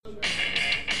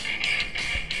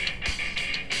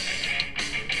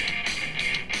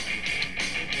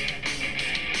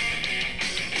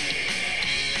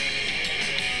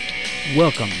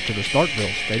Welcome to the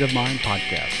Starkville State of Mind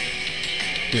podcast.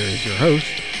 Here is your host,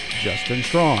 Justin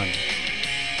Strawn.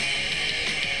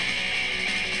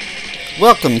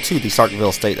 Welcome to the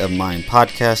Starkville State of Mind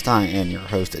podcast. I am your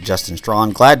host, Justin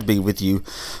Strawn. Glad to be with you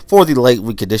for the late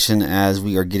week edition as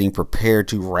we are getting prepared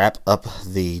to wrap up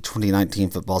the 2019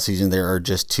 football season. There are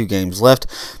just 2 games left.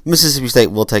 Mississippi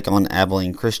State will take on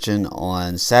Abilene Christian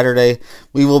on Saturday.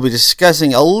 We will be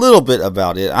discussing a little bit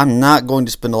about it. I'm not going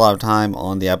to spend a lot of time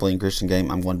on the Abilene Christian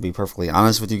game. I'm going to be perfectly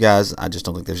honest with you guys. I just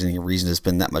don't think there's any reason to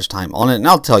spend that much time on it, and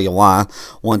I'll tell you why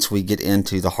once we get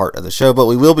into the heart of the show. But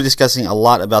we will be discussing a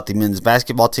lot about the men's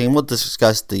basketball team. We'll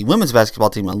discuss the women's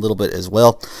basketball team a little bit as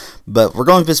well, but we're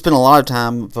going to spend a lot of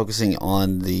time focusing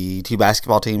on the 2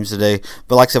 basketball teams today.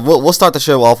 But like I said, we'll start the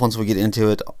show off once we get into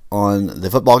it on the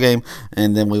football game,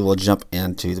 and then we will jump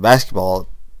into the basketball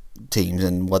teams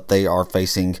and what they are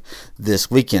facing this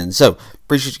weekend. So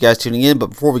appreciate you guys tuning in, but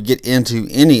before we get into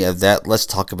any of that, let's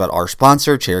talk about our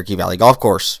sponsor, Cherokee Valley Golf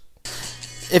Course.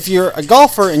 If you're a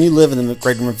golfer and you live in the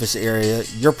greater Memphis area,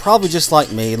 you're probably just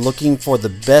like me looking for the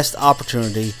best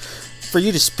opportunity for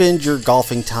you to spend your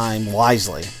golfing time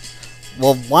wisely.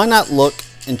 Well, why not look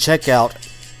and check out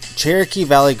Cherokee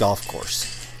Valley Golf Course?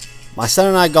 My son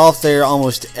and I golf there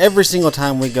almost every single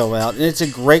time we go out, and it's a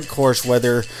great course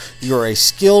whether you're a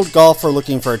skilled golfer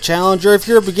looking for a challenge or if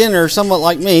you're a beginner, somewhat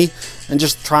like me, and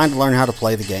just trying to learn how to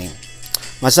play the game.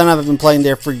 My son and I have been playing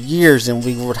there for years, and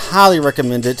we would highly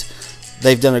recommend it.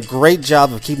 They've done a great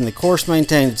job of keeping the course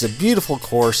maintained. It's a beautiful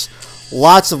course,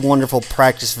 lots of wonderful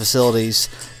practice facilities.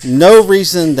 No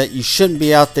reason that you shouldn't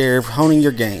be out there honing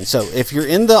your game. So if you're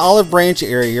in the Olive Branch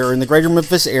area or in the greater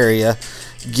Memphis area,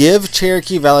 give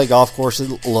Cherokee Valley Golf Course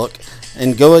a look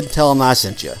and go ahead and tell them I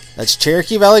sent you. That's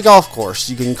Cherokee Valley Golf Course.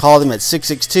 You can call them at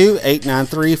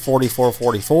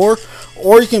 662-893-4444,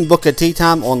 or you can book a tee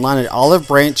time online at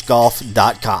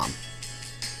olivebranchgolf.com.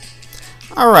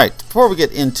 Alright, before we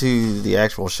get into the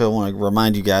actual show, I want to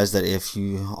remind you guys that if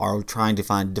you are trying to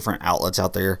find different outlets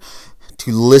out there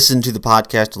to listen to the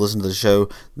podcast, to listen to the show,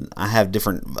 I have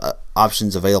different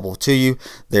options available to you.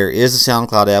 There is a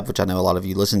SoundCloud app, which I know a lot of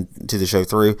you listen to the show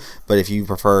through, but if you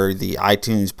prefer the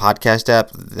iTunes podcast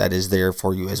app, that is there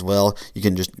for you as well. You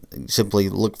can just simply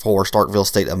look for Starkville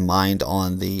State of Mind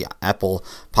on the Apple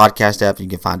podcast app. You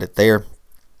can find it there.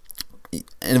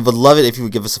 And would love it if you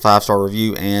would give us a 5-star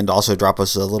review and also drop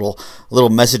us a little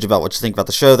message about what you think about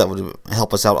the show. That would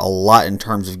help us out a lot in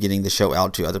terms of getting the show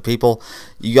out to other people.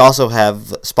 You also have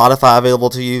Spotify available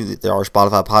to you. There are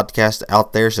Spotify podcasts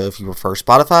out there, so if you prefer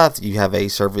Spotify, if you have a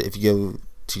service, if you go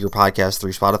to your podcast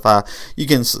through Spotify, you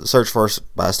can search for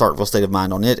Starkville State of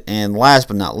Mind on it. And last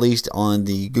but not least, on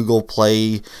the Google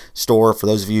Play Store, for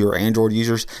those of you who are Android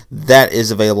users, that is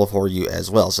available for you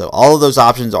as well. So all of those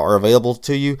options are available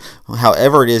to you.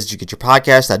 However it is that you get your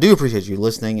podcast, I do appreciate you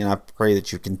listening, and I pray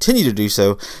that you continue to do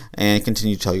so and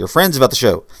continue to tell your friends about the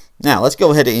show. Now, let's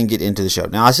go ahead and get into the show.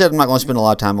 Now, I said I'm not going to spend a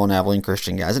lot of time on Abilene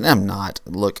Christian, guys, and I'm not.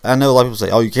 Look, I know a lot of people say,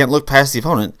 oh, you can't look past the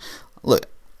opponent. Look,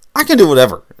 I can do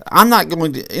whatever. I'm not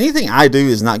going to. Anything I do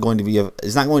is not going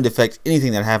to affect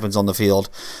anything that happens on the field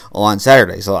on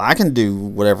Saturday. So I can do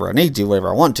whatever I need to, whatever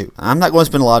I want to. I'm not going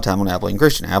to spend a lot of time on Abilene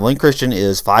Christian. Abilene Christian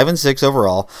is 5-6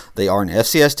 overall. They are an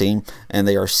FCS team, and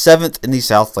they are 7th in the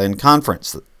Southland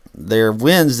Conference. Their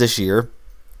wins this year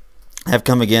have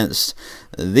come against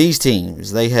these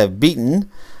teams. They have beaten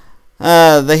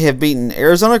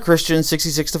Arizona Christian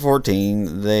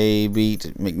 66-14. They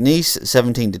beat McNeese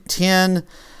 17-10.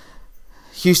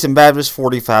 Houston Baptist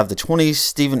 45-20.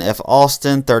 Stephen F.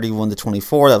 Austin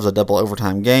 31-24. That was a double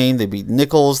overtime game. They beat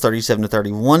Nichols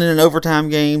 37-31 in an overtime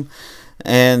game,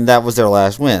 and that was their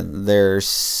last win. Their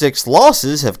 6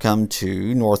 losses have come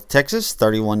to North Texas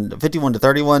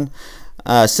 51-31,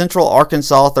 Central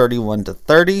Arkansas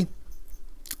 31-30.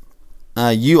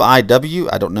 UIW,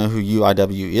 I don't know who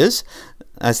UIW is.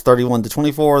 That's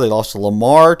 31-24. They lost to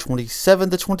Lamar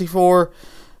 27-24.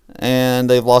 And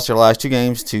they've lost their last 2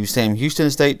 games to Sam Houston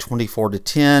State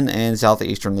 24-10 and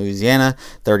Southeastern Louisiana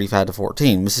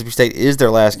 35-14. Mississippi State is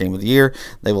their last game of the year.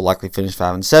 They will likely finish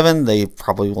 5-7. They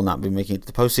probably will not be making it to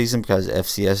the postseason because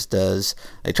FCS does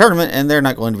a tournament and they're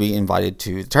not going to be invited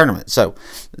to the tournament. So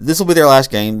this will be their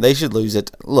last game. They should lose it.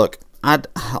 Look,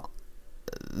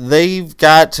 they've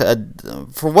got,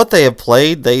 for what they have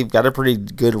played, they've got a pretty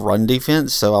good run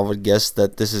defense, so I would guess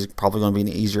that this is probably going to be an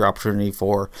easier opportunity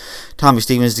for Tommy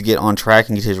Stevens to get on track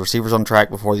and get his receivers on track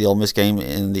before the Ole Miss game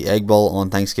in the Egg Bowl on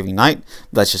Thanksgiving night.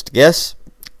 That's just a guess.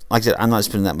 Like I said, I'm not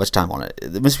spending that much time on it.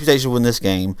 The Mississippi State should win this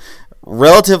game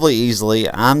relatively easily.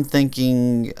 I'm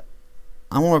thinking,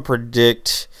 I want to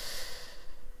predict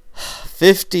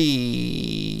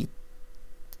 52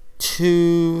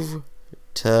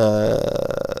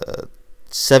 to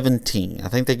 17. I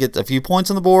think they get a few points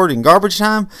on the board in garbage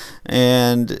time,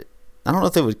 and I don't know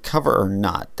if they would cover or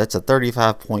not. That's a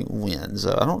 35-point win,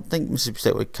 so I don't think Mississippi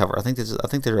State would cover. I think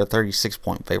they're a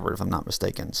 36-point favorite, if I'm not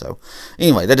mistaken. So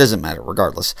anyway, that doesn't matter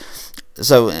regardless.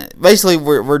 So basically,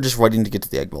 we're just waiting to get to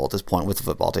the Egg Bowl at this point with the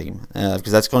football team,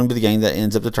 because that's going to be the game that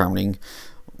ends up determining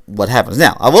what happens.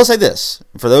 Now, I will say this.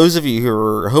 For those of you who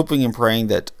are hoping and praying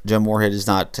that Joe Moorhead is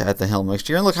not at the helm next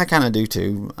year, and look, I kind of do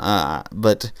too,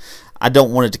 but I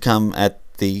don't want it to come at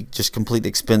the just complete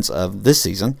expense of this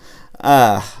season.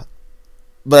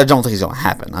 But I don't think it's going to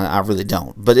happen. I really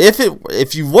don't. But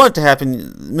if you want it to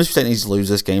happen, Mississippi State needs to lose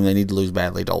this game. They need to lose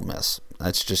badly to Ole Miss.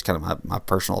 That's just kind of my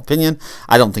personal opinion.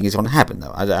 I don't think it's going to happen,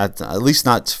 though. At least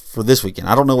not for this weekend.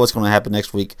 I don't know what's going to happen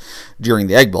next week during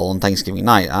the Egg Bowl on Thanksgiving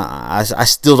night. I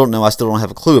still don't know. I still don't have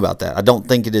a clue about that. I don't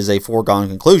think it is a foregone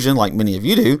conclusion like many of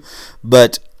you do.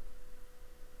 But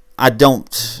I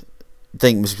don't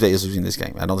think Mississippi State is losing this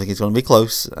game. I don't think it's going to be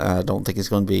close. I don't think it's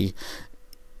going to be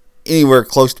anywhere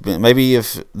close to maybe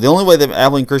if the only way that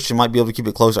Abilene Christian might be able to keep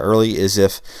it close early is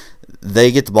if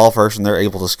they get the ball first and they're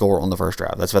able to score on the first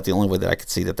drive. That's about the only way that I could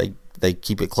see that they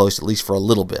keep it close, at least for a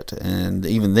little bit. And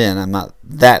even then, I'm not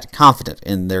that confident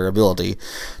in their ability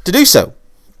to do so.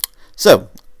 So,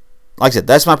 like I said,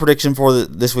 that's my prediction for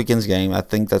this weekend's game. I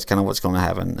think that's kind of what's going to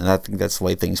happen, and I think that's the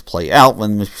way things play out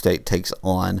when Mississippi State takes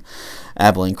on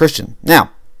Abilene Christian.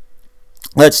 Now,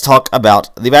 let's talk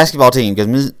about the basketball team,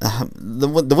 because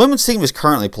the women's team is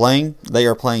currently playing. They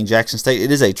are playing Jackson State. It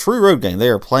is a true road game. They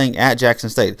are playing at Jackson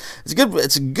State.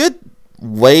 It's a good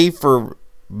way for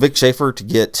Vic Schaefer to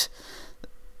get.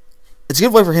 It's a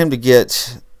good way for him to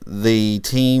get the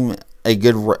team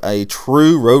a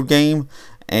true road game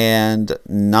and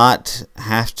not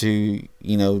have to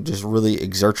just really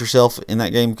exert yourself in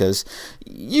that game, because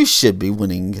you should be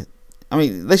winning. I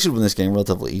mean, they should win this game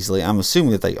relatively easily. I'm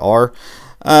assuming that they are.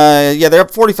 They're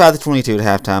up 45-22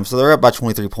 at halftime, so they're up by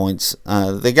 23 points.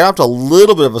 They got off to a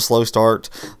little bit of a slow start.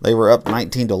 They were up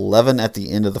 19-11 at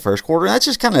the end of the first quarter. And that's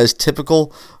just kind of as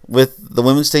typical with the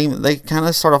women's team. They kind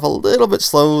of start off a little bit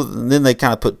slow, and then they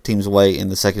kind of put teams away in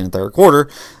the second and third quarter.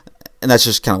 And that's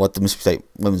just kind of what the Mississippi State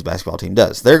women's basketball team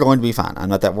does. They're going to be fine. I'm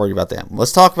not that worried about them.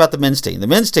 Let's talk about the men's team. The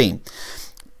men's team.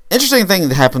 Interesting thing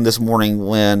that happened this morning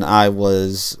when I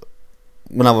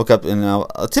woke up, and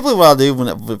typically what I'll do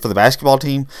for the basketball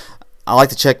team, I like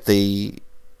to check the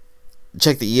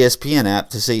ESPN app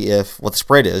to see what the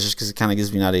spread is, just because it kind of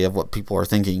gives me an idea of what people are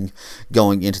thinking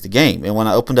going into the game. And when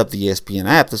I opened up the ESPN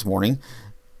app this morning,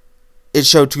 it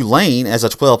showed Tulane as a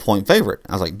 12-point favorite.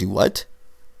 I was like, do what?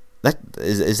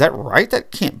 Is that right?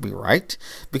 That can't be right.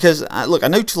 Because, I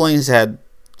know Tulane has had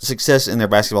success in their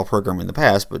basketball program in the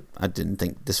past, but I didn't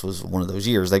think this was one of those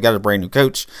years. They've got a brand new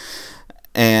coach,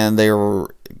 and they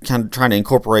were kind of trying to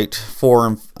incorporate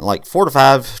 4 to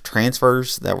 5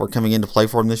 transfers that were coming into play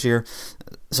for them this year.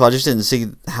 So I just didn't see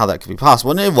how that could be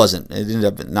possible, and it wasn't. It ended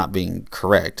up not being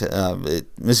correct.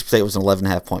 Mississippi State was an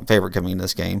 11.5-point favorite coming into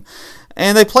this game,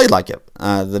 and they played like it.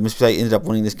 The Mississippi State ended up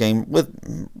winning this game with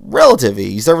relative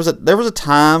ease. There was a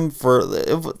time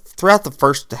throughout the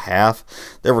first half,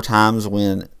 there were times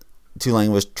when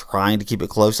Tulane was trying to keep it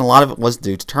close, and a lot of it was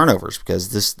due to turnovers,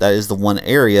 because that is the one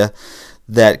area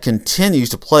that continues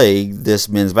to plague this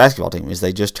men's basketball team, is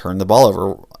they just turn the ball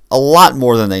over a lot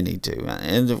more than they need to.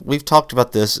 And we've talked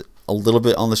about this a little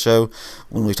bit on the show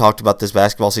when we talked about this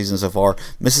basketball season so far.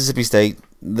 Mississippi State,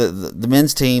 the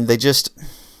men's team, they're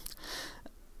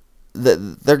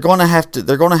going to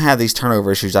have these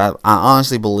turnover issues, I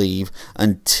honestly believe,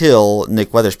 until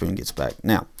Nick Weatherspoon gets back.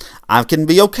 Now, I can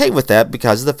be okay with that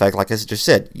because of the fact, like I just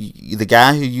said, the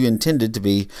guy who you intended to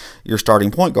be your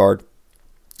starting point guard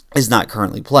is not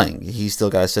currently playing. He's still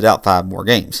got to sit out 5 more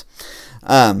games.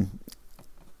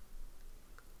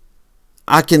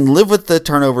 I can live with the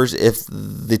turnovers if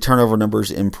the turnover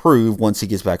numbers improve once he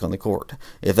gets back on the court.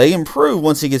 If they improve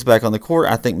once he gets back on the court,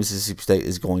 I think Mississippi State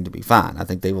is going to be fine. I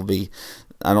think they will be.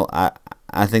 I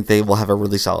think they will have a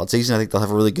really solid season. I think they'll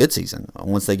have a really good season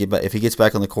once they get back. If he gets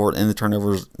back on the court and the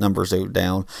turnovers numbers go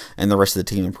down and the rest of the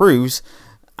team improves,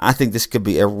 I think this could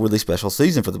be a really special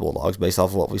season for the Bulldogs based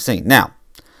off of what we've seen. Now,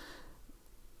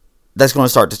 that's going to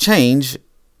start to change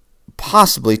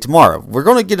possibly tomorrow. We're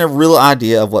going to get a real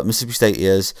idea of what Mississippi State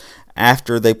is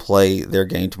after they play their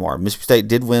game tomorrow. Mississippi State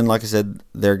did win, like I said,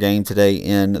 their game today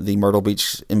in the Myrtle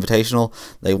Beach Invitational.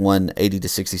 They won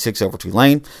 80-66 over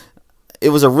Tulane. It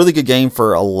was a really good game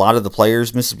for a lot of the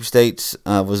players. Mississippi State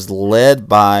was led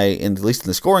by, at least in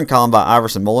the scoring column, by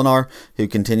Iverson Molinar, who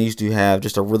continues to have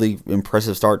just a really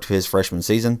impressive start to his freshman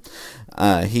season.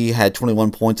 He had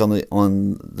 21 points on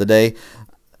the day.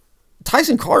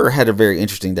 Tyson Carter had a very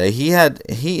interesting day. He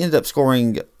ended up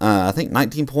scoring, I think,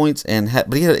 19 points,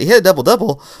 but he had a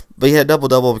double-double, but he had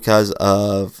double-double because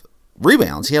of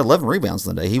rebounds. He had 11 rebounds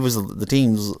in the day. He was the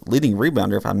team's leading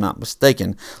rebounder, if I'm not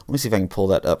mistaken. Let me see if I can pull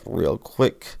that up real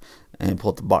quick and pull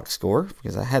up the box score,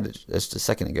 because I had it just a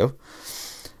second ago.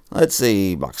 Let's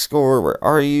see, box score, where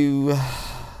are you?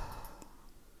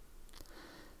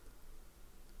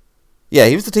 Yeah,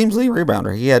 he was the team's leading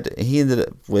rebounder. He ended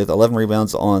up with 11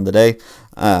 rebounds on the day.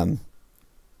 The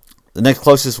next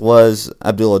closest was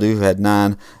Abdul Adu, who had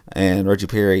 9, and Reggie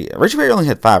Perry. Reggie Perry only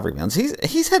had 5 rebounds.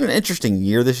 He's had an interesting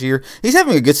year this year. He's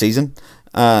having a good season.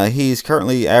 He's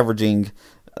currently averaging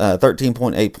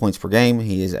 13.8 points per game.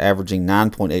 He is averaging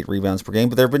 9.8 rebounds per game.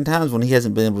 But there have been times when he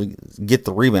hasn't been able to get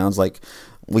the rebounds like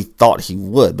we thought he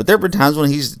would. But there have been times when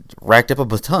he's racked up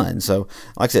a ton. So,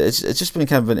 like I said, it's just been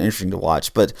kind of interesting to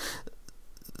watch. But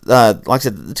like I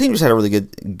said, the team just had a really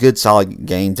good solid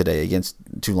game today against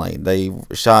Tulane. They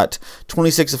shot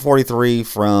 26 of 43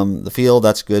 from the field.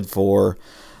 That's good for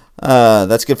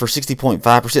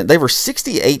 60.5%. They were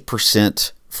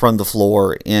 68% from the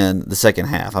floor in the second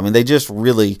half. I mean, they just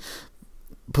really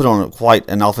put on quite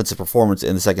an offensive performance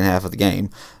in the second half of the game.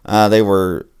 They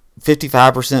were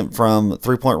 55% from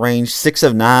three-point range, 6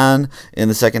 of 9 in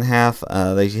the second half.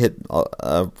 They hit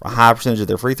a high percentage of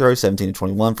their free throws, 17 to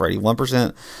 21 for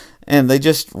 81%. And they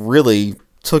just really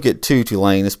took it to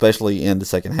Tulane, especially in the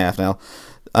second half. Now,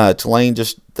 Tulane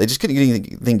they just couldn't get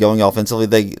anything going offensively.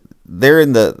 They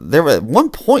were at one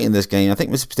point in this game, I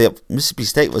think Mississippi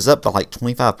State was up to like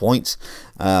 25 points,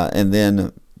 and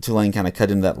then Tulane kind of cut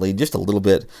into that lead just a little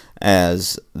bit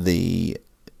as the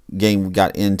game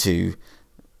got into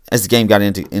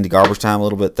garbage time a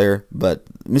little bit there. But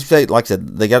Mississippi State, like I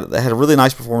said, they had a really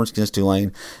nice performance against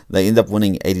Tulane. They ended up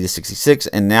winning 80-66,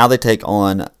 and now they take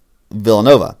on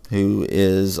Villanova, who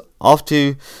is off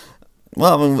to,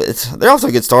 well, I mean, they're off to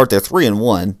a good start. They're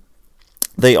 3-1.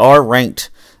 They are ranked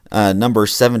number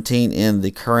 17 in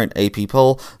the current AP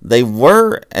poll. They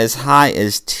were as high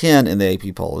as 10 in the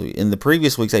AP poll. In the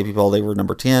previous week's AP poll, they were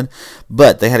number 10,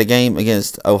 but they had a game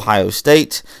against Ohio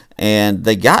State, and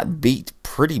they got beat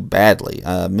pretty badly.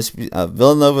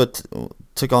 Villanova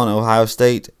took on Ohio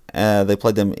State. They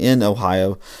played them in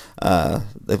Ohio.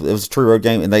 It was a true road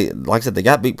game, and like I said, they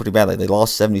got beat pretty badly. They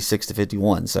lost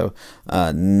 76-51. So,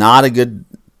 not a good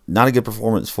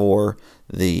performance for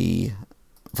the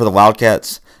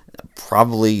Wildcats.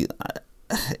 Probably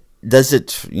does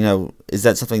it? Is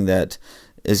that something that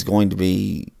is going to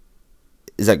be?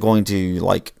 Is that going to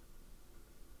like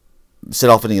set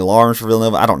off any alarms for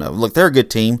Villanova? I don't know. Look, they're a good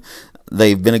team.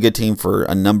 They've been a good team for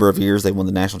a number of years. They won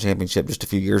the national championship just a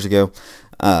few years ago.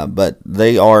 But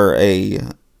they are a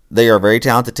very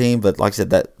talented team. But like I said,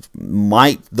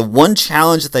 the one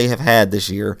challenge that they have had this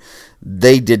year,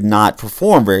 they did not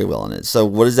perform very well in it. So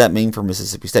what does that mean for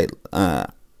Mississippi State? I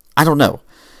don't know.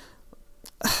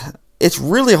 It's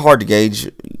really hard to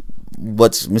gauge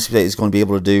what Mississippi State is going to be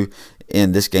able to do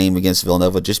in this game against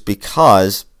Villanova, just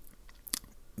because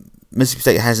Mississippi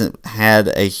State hasn't had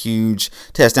a huge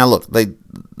test. Now, look,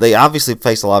 they obviously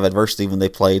faced a lot of adversity when they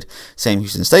played Sam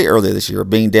Houston State earlier this year,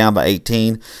 being down by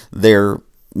 18. They're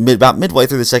about midway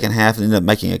through the second half and ended up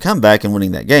making a comeback and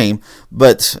winning that game,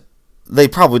 but they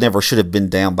probably never should have been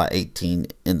down by 18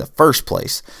 in the first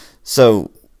place. So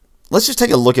let's just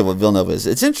take a look at what Villanova is.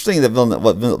 It's interesting that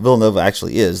what Villanova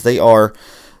actually is.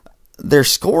 Their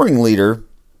scoring leader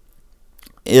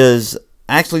is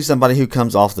actually somebody who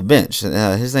comes off the bench.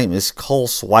 His name is Cole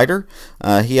Swider.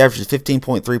 He averages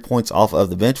 15.3 points off of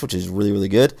the bench, which is really, really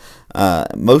good.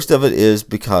 Most of it is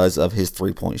because of his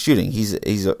three-point shooting. He's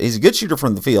a good shooter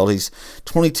from the field. He's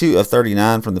 22 of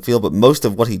 39 from the field, but most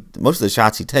of the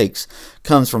shots he takes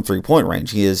comes from three-point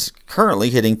range. He is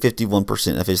currently hitting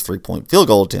 51% of his three-point field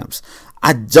goal attempts.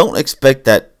 I don't expect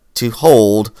that to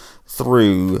hold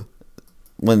through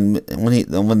when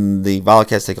the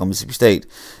Wildcats take on Mississippi State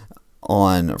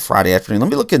on Friday afternoon. Let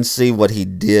me look and see what he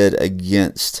did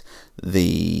against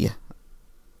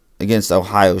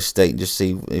Ohio State and just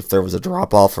see if there was a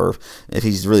drop off or if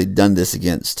he's really done this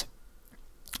against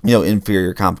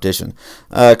inferior competition.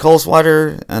 Cole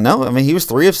Swider, no, I mean, he was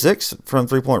 3 of 6 from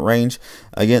 3-point range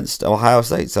against Ohio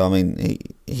State. So I mean,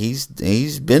 he's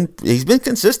been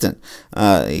consistent.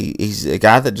 He's a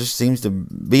guy that just seems to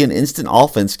be an instant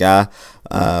offense guy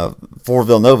for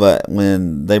Villanova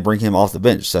when they bring him off the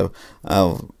bench. So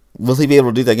will he be able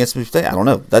to do that against Mississippi State? I don't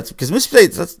know. That's because Mississippi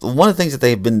State, that's one of the things that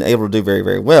they've been able to do very,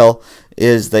 very well,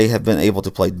 is they have been able to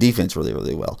play defense really,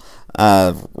 really well.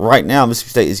 Right now, Mississippi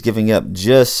State is giving up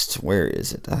where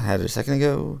is it? I had it a second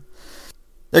ago.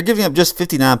 they're giving up just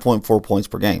 59.4 points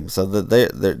per game. So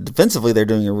they're defensively, they're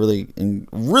doing a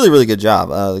really good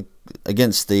job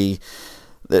against the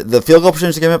field goal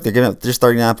percentage they're giving up just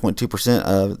 39.2%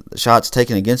 of shots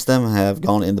taken against them have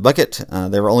gone in the bucket.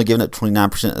 They were only giving up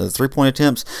 29% of the three-point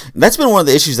attempts. And that's been one of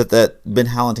the issues that Ben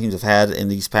Howland teams have had in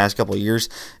these past couple of years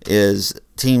is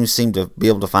teams seem to be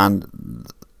able to find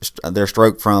their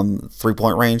stroke from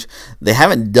three-point range. They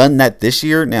haven't done that this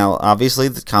year. Now, obviously,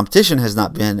 the competition has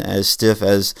not been as stiff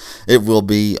as it will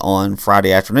be on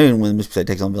Friday afternoon when Mississippi State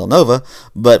takes on Villanova,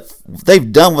 but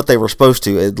they've done what they were supposed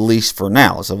to, at least for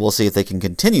now. So we'll see if they can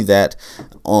continue that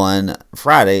on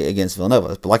Friday against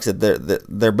Villanova. But like I said,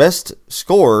 their best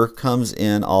scorer comes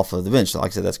in off of the bench. So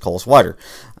like I said, that's Cole Swider.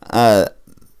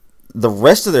 The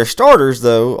rest of their starters,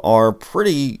 though, are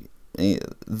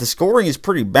the scoring is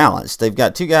pretty balanced. They've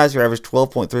got two guys who average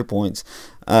 12.3 points.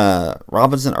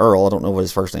 Robinson Earl, I don't know what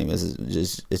his first name is.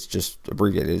 It's just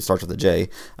abbreviated. It starts with a J.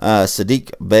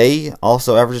 Sadiq Bey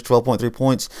also averages 12.3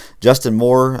 points. Justin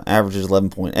Moore averages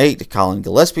 11.8. Colin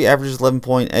Gillespie averages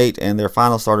 11.8. And their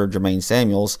final starter, Jermaine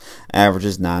Samuels,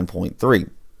 averages 9.3.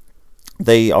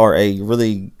 They are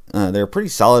they're a pretty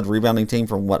solid rebounding team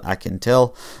from what I can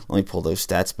tell. Let me pull those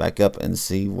stats back up and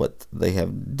see what they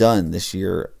have done this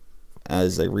year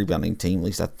as a rebounding team. At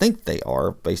least I think they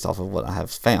are, based off of what I have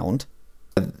found.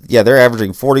 Yeah, they're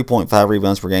averaging 40.5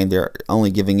 rebounds per game. They're only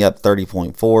giving up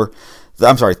 34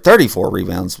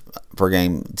 rebounds per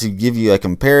game. To give you a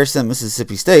comparison,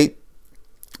 Mississippi State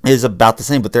is about the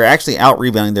same, but they're actually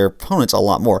out-rebounding their opponents a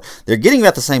lot more. They're getting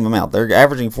about the same amount. They're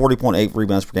averaging 40.8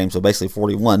 rebounds per game, so basically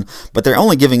 41, but they're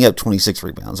only giving up 26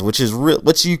 rebounds, which is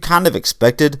what you kind of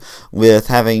expected with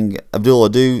having Abdul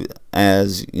Adu,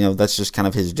 as you know, that's just kind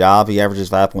of his job. He averages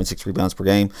 5.6 rebounds per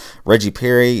game. Reggie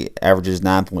Perry averages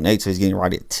 9.8, so he's getting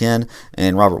right at 10,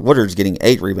 and Robert Woodard's getting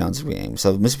 8 rebounds per game.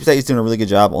 So Mississippi State is doing a really good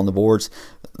job on the boards.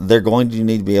 They're going to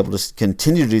need to be able to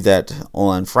continue to do that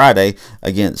on Friday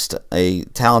against a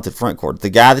talented front court. The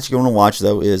guy that you're going to watch,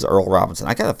 though, is Earl Robinson.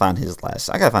 I gotta find his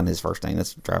first name.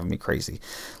 That's driving me crazy.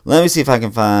 Let me see if I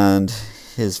can find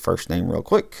his first name real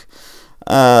quick.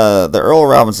 The Earl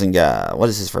Robinson guy. What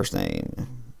is his first name?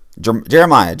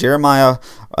 Jeremiah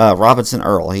Robinson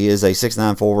Earl. He is a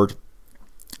 6'9" forward,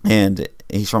 and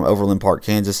he's from Overland Park,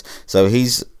 Kansas. So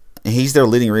he's their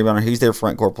leading rebounder. He's their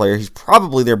front court player. He's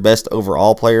probably their best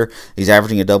overall player. He's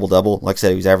averaging a double-double. Like I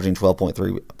said, he's averaging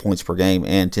 12.3 points per game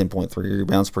and 10.3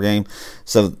 rebounds per game.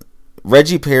 So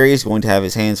Reggie Perry is going to have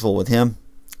his hands full with him.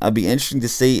 It'd be interesting to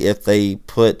see if they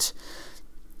put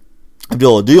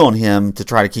Abdul Adu on him to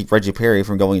try to keep Reggie Perry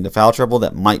from going into foul trouble.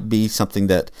 That might be something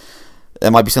that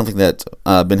Ben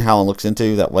Howland looks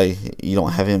into. That way you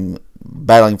don't have him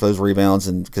battling for those rebounds,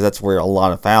 and because that's where a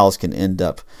lot of fouls can end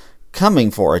up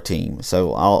coming for a team.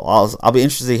 So I'll be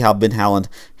interested to see how Ben Howland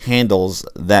handles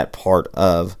that part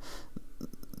of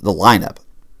the lineup.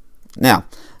 Now,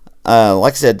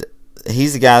 like I said,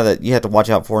 he's the guy that you have to watch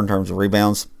out for in terms of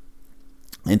rebounds.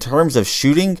 In terms of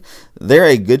shooting, they're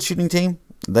a good shooting team.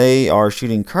 They are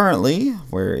shooting currently,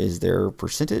 where is their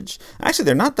percentage? Actually,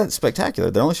 they're not that spectacular.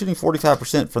 They're only shooting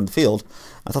 45% from the field.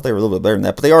 I thought they were a little bit better than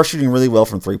that, but they are shooting really well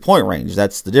from three-point range.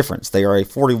 That's the difference. They are a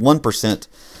 41%.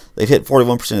 They've hit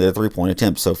 41% of their three-point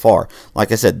attempts so far.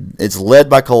 Like I said, it's led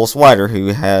by Cole Swider,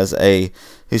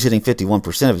 who's hitting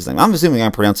 51% of his name. I'm assuming I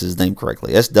pronounced his name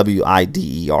correctly.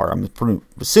 Swider. I'm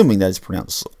assuming that is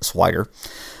pronounced Swider.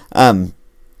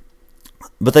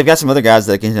 But they've got some other guys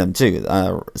that can hit him too.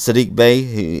 Sadiq Bey,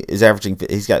 who is averaging,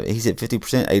 he's hit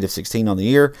 50%, 8 of 16 on the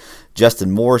year. Justin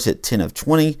Moore's hit 10 of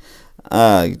 20.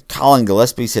 Colin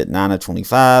Gillespie's hit 9 of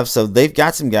 25. So they've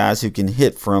got some guys who can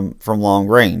hit from long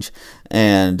range.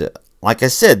 And like I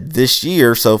said, this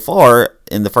year so far,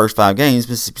 in the first 5 games,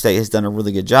 Mississippi State has done a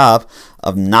really good job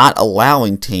of not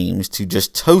allowing teams to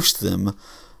just toast them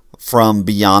from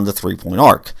beyond the three-point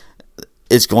arc.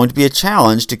 It's going to be a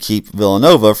challenge to keep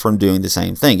Villanova from doing the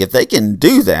same thing. If they can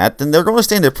do that, then they're going to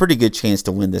stand a pretty good chance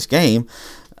to win this game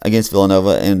against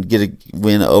Villanova and get a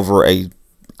win over a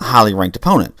highly ranked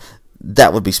opponent.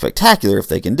 That would be spectacular if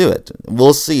they can do it.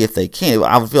 We'll see if they can.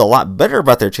 I would feel a lot better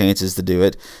about their chances to do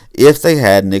it if they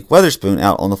had Nick Weatherspoon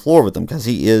out on the floor with them, because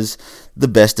he is the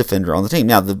best defender on the team.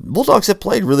 Now, the Bulldogs have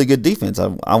played really good defense.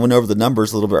 I went over the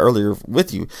numbers a little bit earlier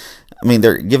with you. I mean,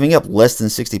 they're giving up less than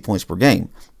 60 points per game.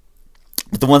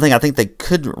 But the one thing I think they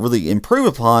could really improve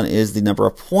upon is the number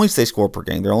of points they score per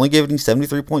game. They're only giving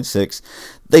 73.6.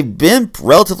 They've been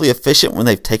relatively efficient when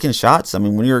they've taken shots. I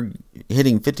mean, when you're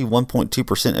hitting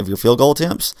 51.2% of your field goal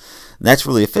attempts, that's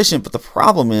really efficient. But the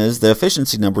problem is the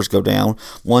efficiency numbers go down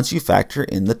once you factor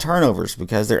in the turnovers,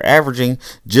 because they're averaging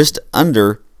just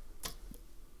under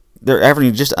they're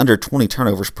averaging just under 20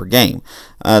 turnovers per game.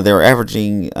 They're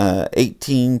averaging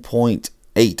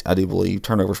 18.8, I do believe,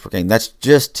 turnovers per game. That's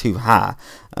just too high.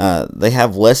 They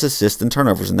have less assists than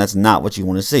turnovers, and that's not what you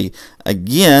want to see.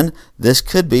 Again, this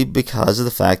could be because of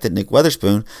the fact that Nick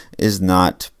Weatherspoon is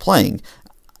not playing.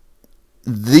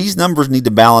 These numbers need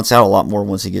to balance out a lot more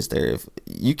once he gets there. If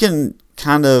you can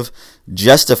kind of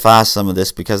justify some of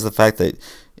this because of the fact that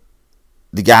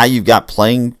the guy you've got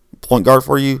playing point guard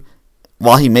for you,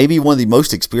 while he may be one of the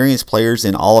most experienced players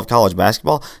in all of college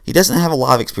basketball, he doesn't have a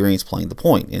lot of experience playing the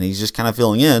point, and he's just kind of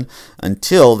filling in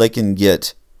until they can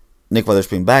get Nick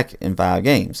Weatherspoon back in 5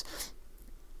 games.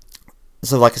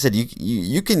 So, like I said,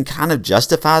 you can kind of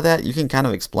justify that. You can kind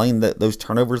of explain those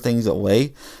turnover things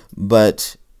away,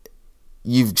 but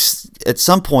at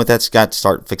some point that's got to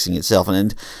start fixing itself.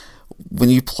 And when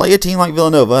you play a team like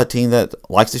Villanova, a team that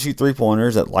likes to shoot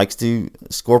 3-pointers, that likes to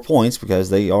score points,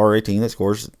 because they are a team that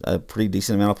scores a pretty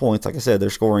decent amount of points. Like I said, they're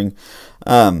scoring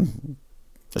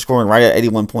right at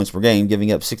 81 points per game,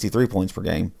 giving up 63 points per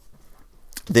game.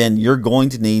 Then you're going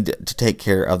to need to take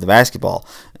care of the basketball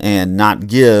and not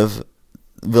give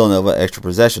Villanova extra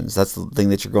possessions. That's the thing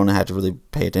that you're going to have to really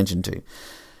pay attention to.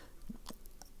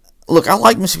 Look, I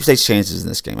like Mississippi State's chances in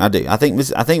this game. I do. I think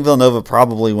Villanova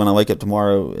probably, when I wake up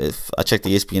tomorrow, if I check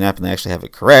the ESPN app and they actually have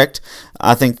it correct,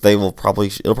 I think it'll probably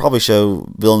show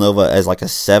Villanova as like a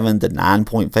 7 to 9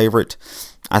 point favorite.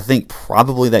 I think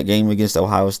probably that game against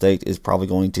Ohio State is probably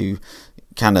going to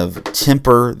kind of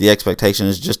temper the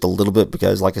expectations just a little bit,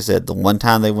 because, like I said, the one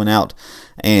time they went out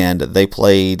and they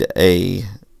played a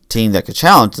team that could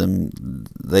challenge them,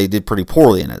 they did pretty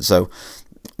poorly in it. So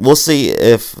we'll see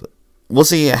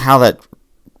how that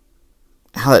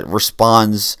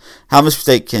responds. How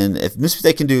Mississippi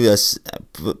State can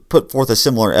put forth a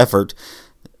similar effort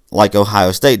like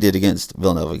Ohio State did against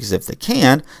Villanova. Because if they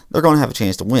can, they're going to have a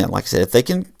chance to win. Like I said, if they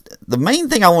can, the main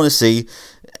thing I want to see,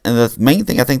 and the main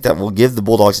thing I think that will give the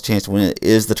Bulldogs a chance to win it,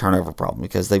 is the turnover problem,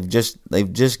 because they've just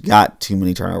got too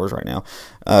many turnovers right now.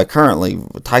 Currently,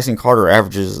 Tyson Carter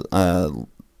averages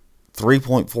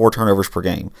 3.4 turnovers per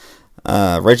game.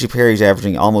 Reggie Perry's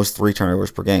averaging almost 3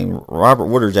 turnovers per game. Robert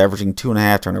Woodard's averaging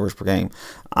 2.5 turnovers per game.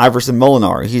 Iverson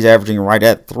Molinar, he's averaging right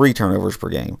at 3 turnovers per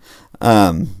game.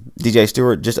 DJ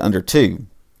Stewart just under 2.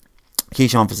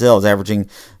 Keyshawn Fazell is averaging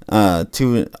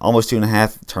almost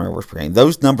 2.5 turnovers per game.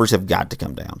 Those numbers have got to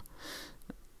come down.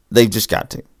 They've just got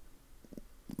to.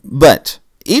 But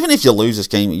even if you lose this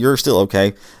game, you're still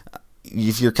okay.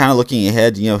 If you're kind of looking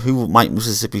ahead, who might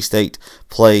Mississippi State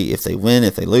play if they win,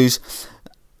 if they lose.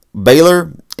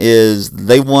 Baylor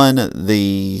they won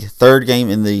the 3rd game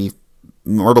in the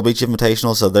Myrtle Beach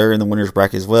Invitational, so they're in the winner's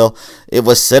bracket as well. It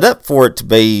was set up for it to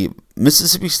be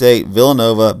Mississippi State,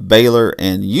 Villanova, Baylor,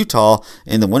 and Utah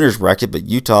in the winner's bracket, but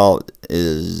Utah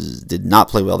did not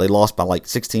play well. They lost by like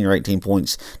 16 or 18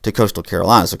 points to Coastal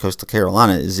Carolina, so Coastal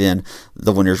Carolina is in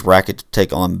the winner's bracket to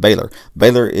take on Baylor.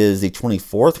 Baylor is the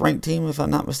 24th ranked team, if I'm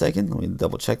not mistaken. Let me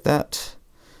double check that.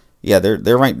 Yeah,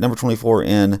 they're ranked number 24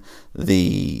 in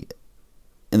the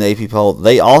AP poll.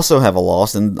 They also have a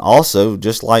loss, and also,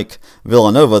 just like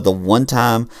Villanova, the one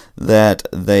time that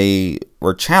they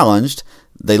were challenged,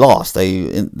 they lost.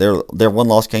 Their one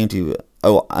loss came to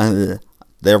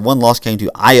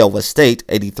Iowa State,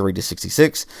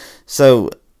 83-66.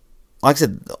 So, like I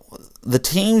said, the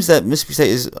teams that Mississippi State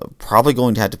is probably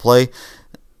going to have to play,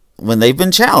 when they've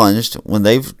been challenged, when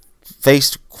they've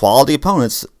faced quality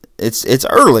opponents, it's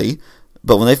early,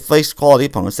 but when they've faced quality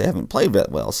opponents, they haven't played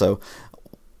that well. So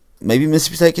maybe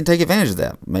Mississippi State can take advantage of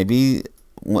that.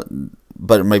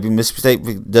 But maybe Mississippi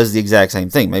State does the exact same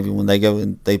thing. Maybe when they go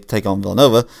and they take on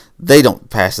Villanova, they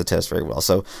don't pass the test very well.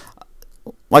 So,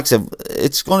 like I said,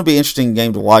 it's going to be an interesting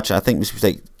game to watch. I think Mississippi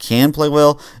State can play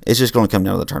well. It's just going to come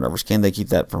down to the turnovers. Can they keep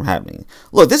that from happening?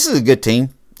 Look, this is a good team.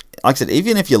 Like I said,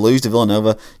 even if you lose to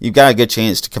Villanova, you've got a good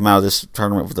chance to come out of this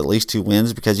tournament with at least 2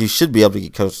 wins, because you should be able to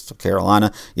get Coastal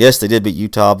Carolina. Yes, they did beat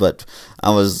Utah, but I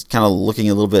was kind of looking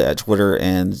a little bit at Twitter,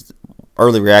 and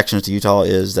early reactions to Utah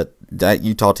is that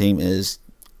Utah team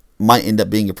might end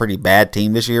up being a pretty bad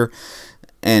team this year.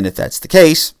 And if that's the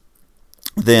case,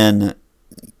 then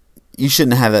you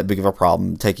shouldn't have that big of a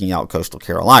problem taking out Coastal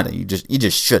Carolina. You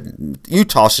just shouldn't.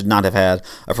 Utah should not have had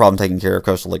a problem taking care of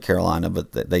Coastal Carolina,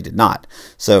 but they did not.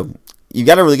 So you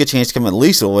got a really good chance to come at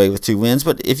least away with 2 wins.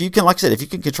 But if you can, like I said, if you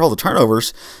can control the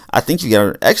turnovers, I think you got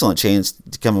an excellent chance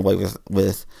to come away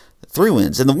with 3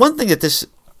 wins. And the one thing that this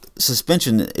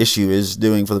suspension issue is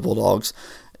doing for the Bulldogs,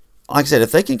 like I said,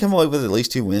 if they can come away with at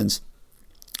least 2 wins,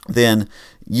 then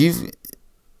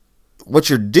what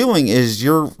you're doing is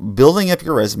you're building up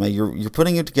your resume. You're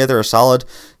putting together a solid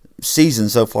season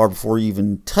so far before you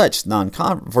even touch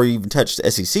before you even touch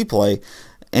SEC play,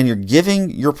 and you're giving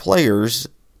your players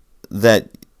that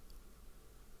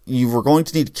you were going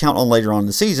to need to count on later on in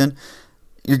the season,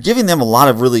 you're giving them a lot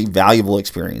of really valuable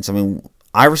experience. I mean,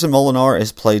 Iverson Molinar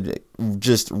has played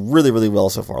just really, really well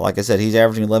so far. Like I said, he's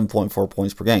averaging 11.4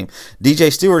 points per game.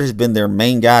 DJ Stewart has been their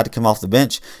main guy to come off the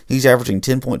bench. He's averaging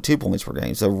 10.2 points per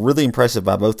game. So really impressive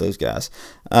by both those guys.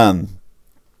 Iverson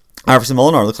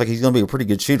Molinar looks like he's going to be a pretty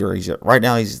good shooter. Right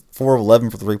now he's 4 of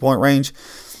 11 for the 3-point range.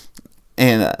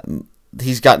 And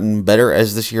he's gotten better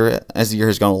as the year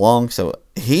has gone along. So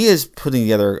he is putting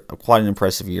together quite an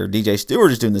impressive year. DJ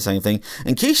Stewart is doing the same thing.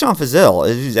 And Keyshawn Fazell,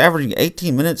 who's averaging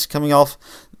 18 minutes coming off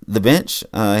the bench.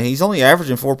 He's only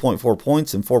averaging 4.4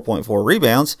 points and 4.4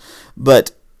 rebounds.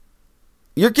 But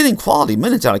you're getting quality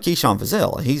minutes out of Keyshawn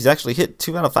Fazell. He's actually hit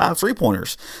 2 out of 5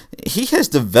 3-pointers. He has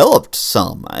developed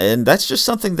some. And that's just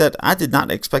something that I did not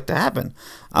expect to happen.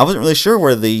 I wasn't really sure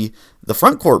where the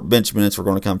front court bench minutes were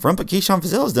going to come from, but Keyshawn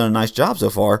Fazell has done a nice job so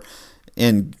far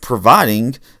in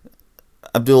providing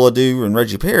Abdul Adu and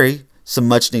Reggie Perry some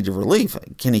much-needed relief.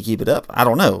 Can he keep it up? I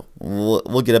don't know.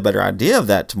 We'll get a better idea of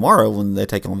that tomorrow when they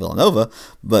take on Villanova,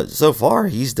 but so far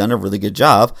he's done a really good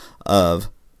job of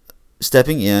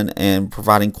stepping in and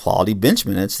providing quality bench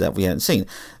minutes that we hadn't seen.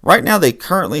 Right now they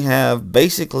currently have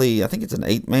basically, I think it's an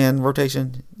 8-man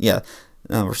rotation. Yeah.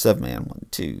 No, we're 7-man. 1,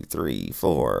 2, 3,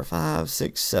 4, 5,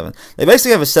 6, 7. They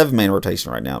basically have a 7-man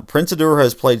rotation right now. Prince Adour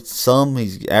has played some.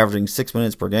 He's averaging 6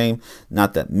 minutes per game.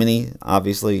 Not that many,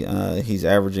 obviously. He's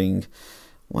averaging,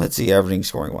 what's he averaging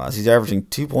scoring wise? He's averaging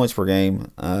 2 points per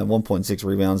game, 1.6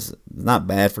 rebounds. Not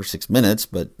bad for 6 minutes,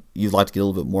 but you'd like to get a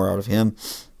little bit more out of him.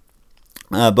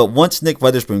 But once Nick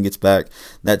Weatherspoon gets back,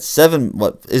 that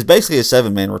what is basically a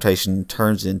 7-man rotation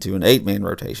turns into an 8-man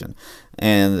rotation.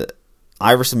 And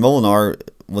Iverson Molinar,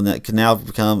 when that can now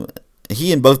become,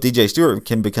 he and both DJ Stewart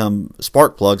can become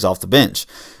spark plugs off the bench.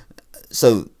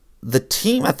 So the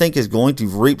team, I think, is going to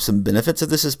reap some benefits of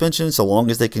the suspension so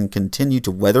long as they can continue to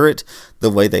weather it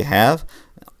the way they have.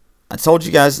 I told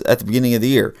you guys at the beginning of the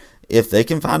year, if they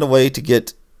can find a way to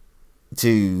get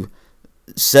to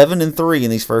 7-3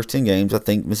 in these first 10 games, I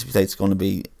think Mississippi State's going to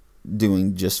be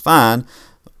doing just fine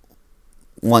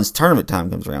once tournament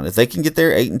time comes around. If they can get there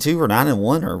 8-2 or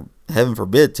 9-1 or heaven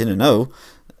forbid 10-0,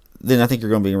 then I think you're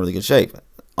going to be in really good shape.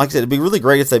 Like I said, it'd be really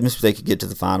great if Mississippi State could get to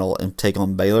the final and take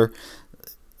on Baylor.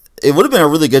 It would have been a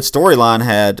really good storyline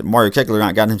had Mario Kegler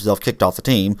not gotten himself kicked off the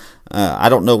team. I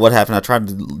don't know what happened. I tried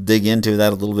to dig into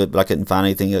that a little bit, but I couldn't find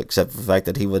anything except for the fact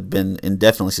that he would have been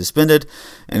indefinitely suspended.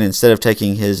 And instead of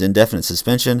taking his indefinite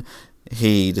suspension,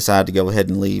 he decided to go ahead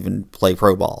and leave and play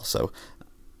pro ball. So,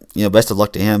 best of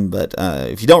luck to him. But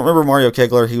if you don't remember Mario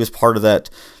Kegler, he was part of that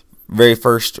very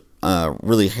first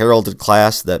really heralded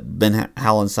class that Ben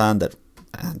Howland signed that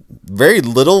very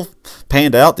little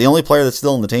panned out. The only player that's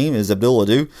still on the team is Abdul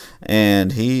Adu,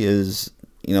 and he is,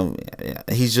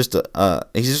 he's just a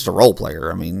role player.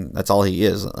 I mean, that's all he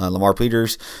is. Lamar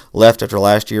Peters left after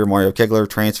last year. Mario Kegler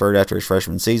transferred after his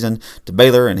freshman season to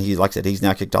Baylor, and like I said, he's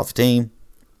now kicked off the team.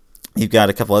 You've got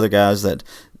a couple other guys that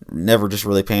never just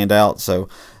really panned out, so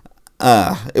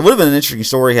it would have been an interesting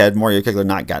story had Mario Kegler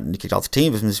not gotten kicked off the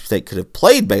team, if Mississippi State could have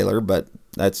played Baylor, but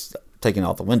that's taken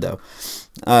out the window.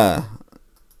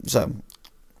 So,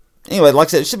 anyway, like I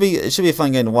said, it should be a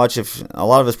fun game to watch. If a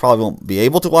lot of us probably won't be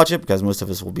able to watch it because most of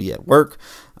us will be at work.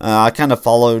 I kind of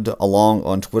followed along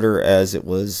on Twitter as it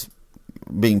was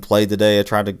being played today. I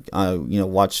tried to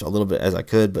watch a little bit as I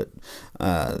could, but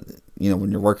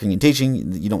when you're working and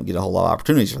teaching, you don't get a whole lot of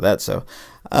opportunities for that. So,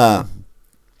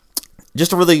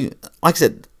 just a really, like I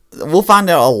said, we'll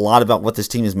find out a lot about what this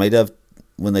team is made of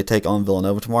when they take on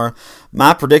Villanova tomorrow.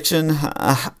 My prediction.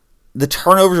 The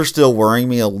turnovers are still worrying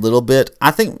me a little bit.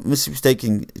 I think Mississippi State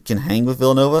can hang with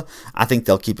Villanova. I think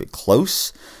they'll keep it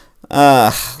close.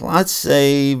 Let's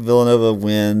say Villanova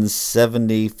wins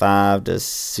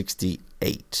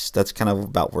 75-68. That's kind of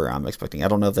about where I'm expecting. I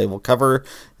don't know if they will cover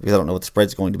because I don't know what the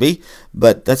spread's going to be,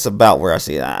 but that's about where I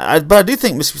see it. But I do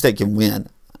think Mississippi State can win.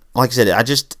 Like I said,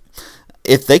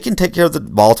 if they can take care of the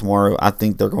ball tomorrow, I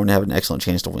think they're going to have an excellent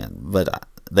chance to win. But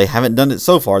they haven't done it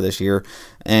so far this year,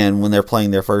 and when they're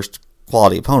playing their first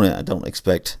quality opponent, I don't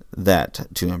expect that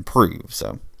to improve.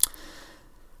 So,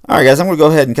 all right, guys, I'm going to go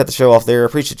ahead and cut the show off there. I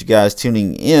appreciate you guys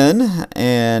tuning in,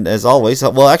 and as always,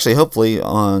 hopefully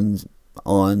on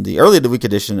the early of the week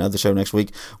edition of the show next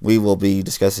week, we will be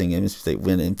discussing a Mississippi State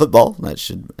win in football. That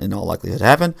should, in all likelihood,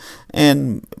 happen,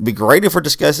 and be great if we're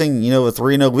discussing, a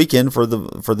 3-0 weekend for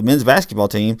the men's basketball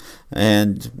team,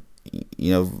 and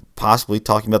possibly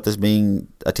talking about this being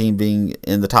a team being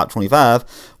in the top 25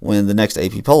 when the next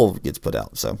AP poll gets put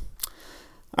out. So,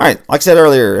 All right, like I said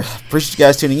earlier, appreciate you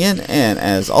guys tuning in, and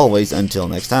as always, until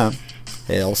next time,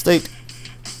 Hail State.